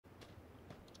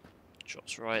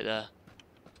Drops right there.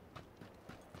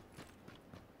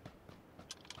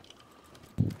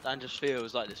 Dan just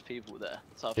feels like there's people there.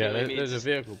 So I Yeah, think there's a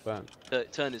vehicle burnt.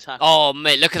 turn his hat. Oh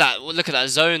mate, look at that! Look at that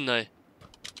zone though.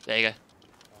 There you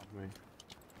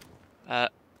go.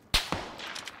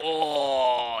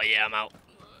 Oh yeah, I'm out.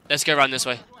 Let's go around this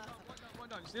way.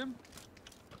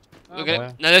 Okay.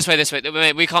 No, this way, this way.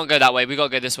 Mate, we can't go that way. We gotta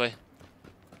go this way.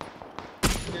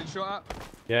 Getting shot at.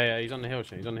 Yeah, he's on the hill.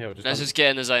 He's on the hill. Let's just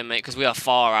get in the zone, mate, because we are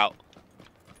far out.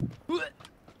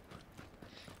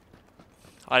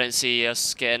 I didn't see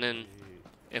us getting in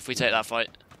if we take that fight.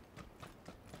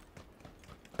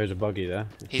 There's a buggy there.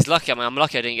 He's lucky. I mean, I'm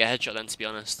lucky I didn't get a headshot then, to be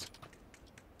honest.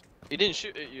 He didn't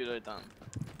shoot at you though, Dan.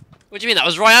 What do you mean? That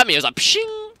was right at me. It was like,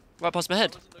 pshing, right past my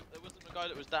head. There wasn't a guy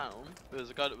that was down. There was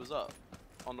a guy that was up,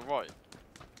 on the right.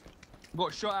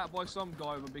 Got shot at by some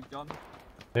guy with a big gun.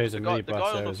 There's a The guy minibus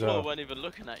on there the as floor well. weren't even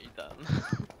looking at you, Dan.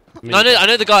 No, I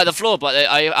know the guy at the floor, but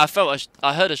I felt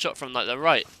I heard a shot from like the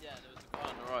right. Yeah, there was a guy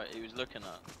on the right. He was looking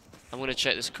at. I'm gonna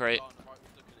check this crate. The guy on the right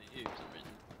was looking at you for some reason.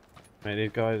 Mate,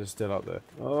 these guys are still up there.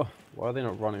 Oh, why are they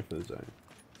not running for the zone?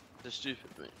 They're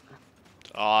stupid, mate.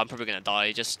 Oh, I'm probably gonna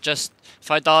die. Just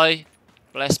if I die,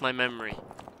 bless my memory.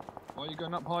 What are you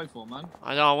going up high for, man?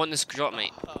 I know. I want this drop,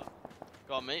 mate.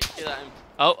 Go on, mate. Get at him.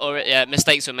 Oh, alright, yeah.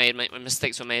 Mistakes were made, mate.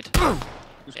 Mistakes were made.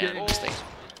 Just Yeah, get in. mistakes.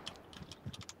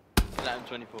 Get at him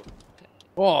 24.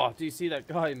 Oh, do you see that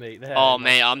guy, mate? There. Oh,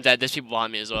 mate, I'm dead. There's people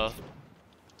behind me as well. Is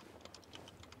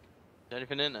there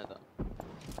anything in there, Dan?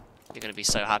 You're gonna be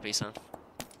so happy, son.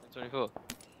 24.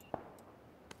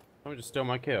 Someone just steal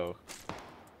my kill.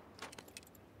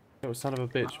 Oh, son of a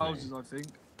bitch, mate. Houses, I think.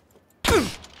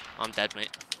 I'm dead, mate.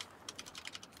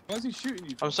 Why is he shooting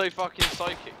you? I'm so fucking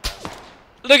psychic, Dan.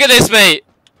 Look at this, mate.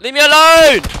 Leave me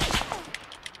alone.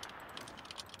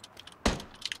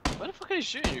 Where the fuck are you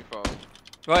shooting you from?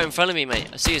 Right in front of me, mate.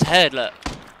 I see his head. Look.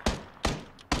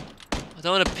 I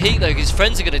don't want to peek though, because his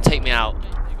friends are gonna take me out.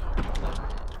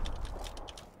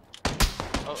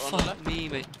 Oh, on the Fuck left. me,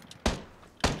 mate.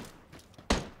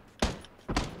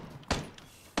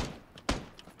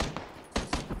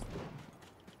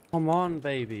 Come on,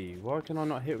 baby. Why can I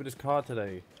not hit with this car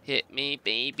today? Hit me,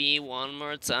 baby, one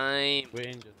more time. We're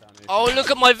injured down here. Oh, look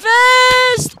at my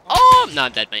vest! Oh, no,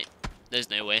 I'm dead, mate. There's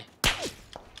no way.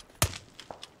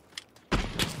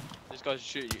 This guy's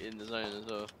shooting you in the zone as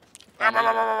well.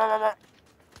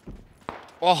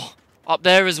 Oh, up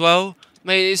there as well.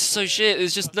 Mate, it's so shit.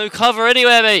 There's just no cover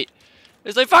anywhere, mate.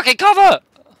 There's no fucking cover.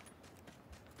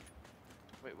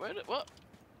 Wait, where did, what?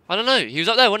 I don't know. He was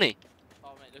up there, wasn't he?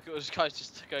 Oh, mate, look at those guys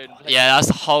just going. Yeah, that's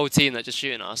the whole team that just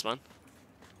shooting at us, man.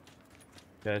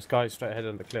 Yeah, this guy's straight ahead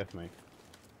on the cliff, mate.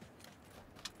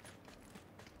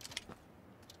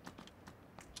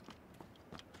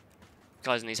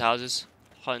 Guys in these houses,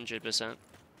 100%.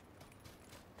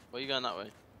 Why are you going that way?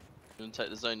 You want to take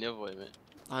the zone the other way, mate?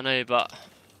 I know, but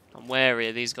I'm wary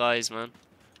of these guys, man.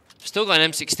 I've still got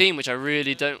an M16, which I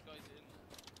really don't.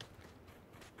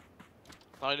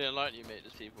 I didn't like you, mate.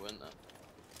 There's people in there.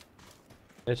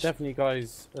 There's definitely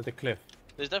guys at the cliff.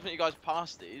 There's definitely guys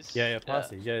past these. Yeah,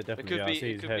 past these. Yeah, It definitely. could Yeah, be. I see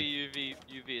It his could head. be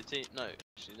UV a team. No,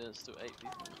 actually, there's still 8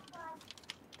 people.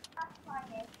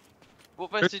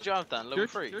 What vest did you have, Dan? Level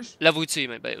 3. Level 2,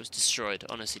 mate, but it was destroyed.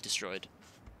 Honestly, destroyed.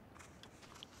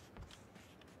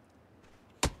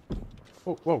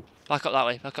 Oh, whoa. Back up that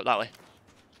way. Back up that way.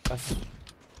 That's.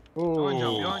 Behind you,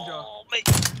 Oh. behind you. Oh, mate.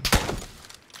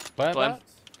 Whereabouts?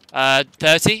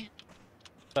 30.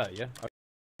 There, yeah.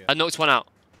 I knocked one out.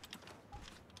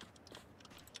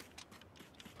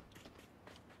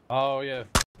 Oh, yeah.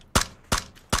 I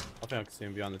think I can see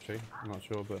him behind the tree. I'm not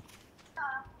sure, but.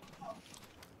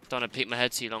 Don't want to peek my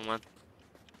head too long, man.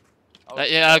 Oh,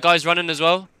 Yeah, guys running as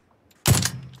well.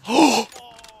 Oh!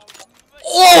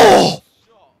 Oh!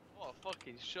 What a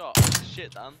fucking shot.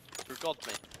 Shit, Dan. For God,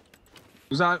 mate.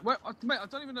 Was that? Wait, mate, I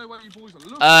don't even know where you boys are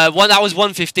looking. That was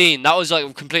 115. That was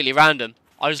like completely random.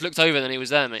 I just looked over and then he was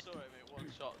there, mate. Sorry, mate. One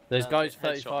shot. There's guys Headshot,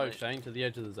 35 mate. Shane to the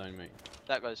edge of the zone, mate.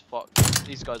 That guy's fucked.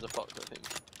 These guys are fucked, I think.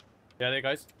 Yeah, there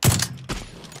guys.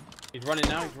 He's running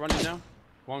now. He's running now.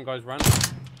 One guy's running.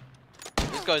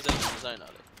 These guys in the zone,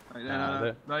 are they? Mate,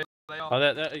 there. they are. Oh,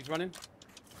 there. He's running.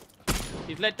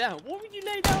 He's laid down. What would you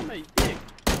lay down, mate? Dick.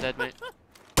 Dead, mate.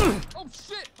 Oh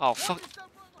shit! Oh, fuck. Stand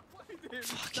right behind him.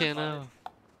 Fucking hell.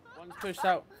 One's pushed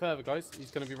out further, guys.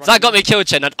 He's gonna be running. If that got me killed,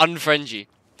 Chen, I'd unfriend you.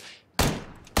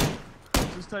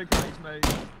 Just take out his mate.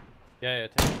 Yeah,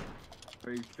 take.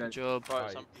 He's Good dead. job.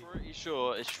 Right, so I'm pretty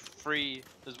sure it's 3.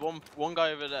 There's one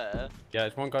guy over there, Yeah,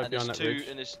 there's one guy and behind there's that 2, ridge.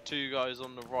 and there's 2 guys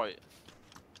on the right.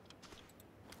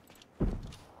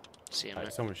 See him, Right,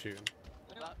 mate. someone's shooting.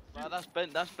 That Man,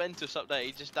 that's Bentus up there.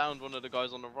 He just downed one of the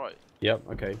guys on the right. Yep.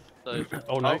 Okay. So,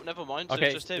 Oh no. never mind. So Okay,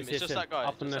 it's just him. It's just him. that guy.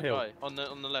 Up on just the that hill. guy. On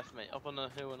the left, mate. Up on the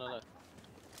hill on the left.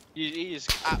 He is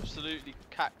absolutely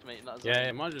cacked, mate. In that zone. Yeah,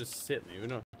 it might just sit me. You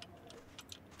know.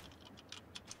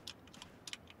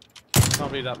 Can't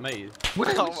believe that mate.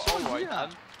 Where Oh, right, man.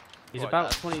 He's Right, about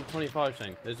man. 20, 25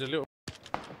 thing. There's a little.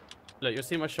 Look, you'll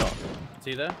see my shot.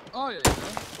 See there? Oh yeah.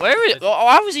 Where is?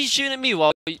 How was he shooting at me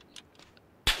while?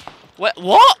 What?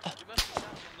 What? You best put that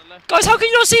on the left. Guys, how can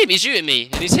you not see him? He's shooting me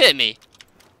and he's hitting me.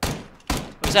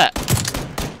 What's that?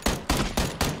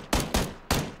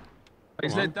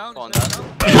 He's Come head down. Come on, He's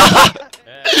head down.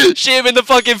 Yeah. Shoot him in the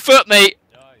fucking foot, mate.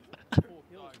 Alright,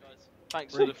 guys.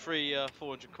 Thanks for the free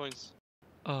 400 coins.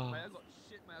 Oh. Mate, I got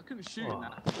shit, mate. I couldn't shoot Oh.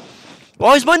 that.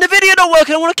 Why is the video not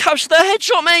working? I want to capture that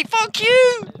headshot, mate. Fuck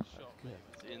you.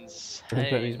 It's Put him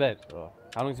in his insane. bed. Oh.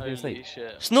 How long's he been Holy asleep?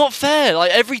 shit. It's not fair.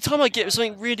 Like every time I get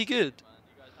something really good.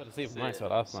 Got to sleep from my side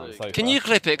last night. So Can you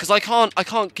clip it? Because I can't.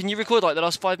 Can you record like the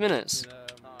last 5 minutes? No, I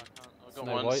can't. I've got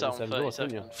Snow one White set and on Seven 30 Dwarfs,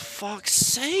 didn't you? seconds. Fuck's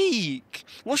sake.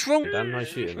 What's wrong? Damn nice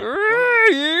shooting.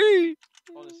 Honestly,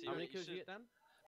 How many mate, kills you you should- get, Dan?